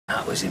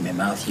heart was in my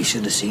mouth. You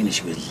should have seen her.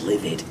 She was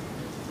livid.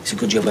 It's a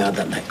good job I had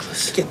that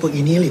necklace. Yeah, but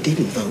you nearly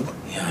didn't, though.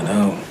 Yeah, I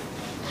know.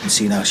 And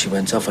seeing how she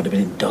went off, I'd have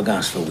been in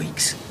doghouse for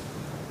weeks.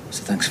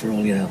 So thanks for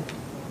all your help.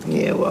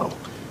 Yeah, well,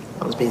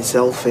 I was being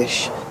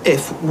selfish.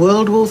 If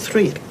World War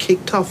III had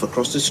kicked off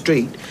across the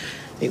street,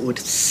 it would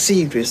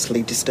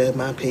seriously disturb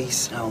my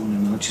peace. No,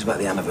 not just about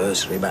the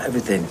anniversary, about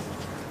everything.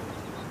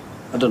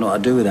 I don't know what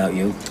I'd do without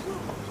you.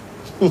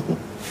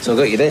 So I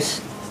got you this.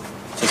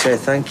 To say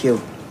thank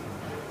you.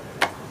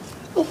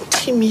 Oh,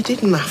 Tim, you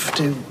didn't have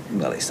to.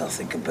 Well, it's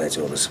nothing compared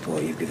to all the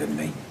support you've given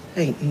me.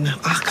 Hey, no,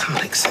 I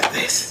can't accept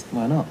this.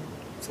 Why not?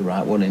 It's the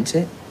right one, isn't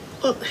it?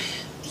 Well,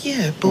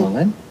 yeah, but... Well,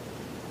 then.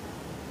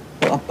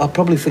 Well, I'll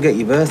probably forget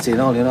your birthday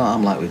and all, you know what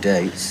I'm like with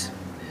dates.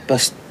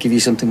 Best give you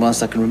something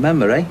whilst I can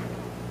remember, eh?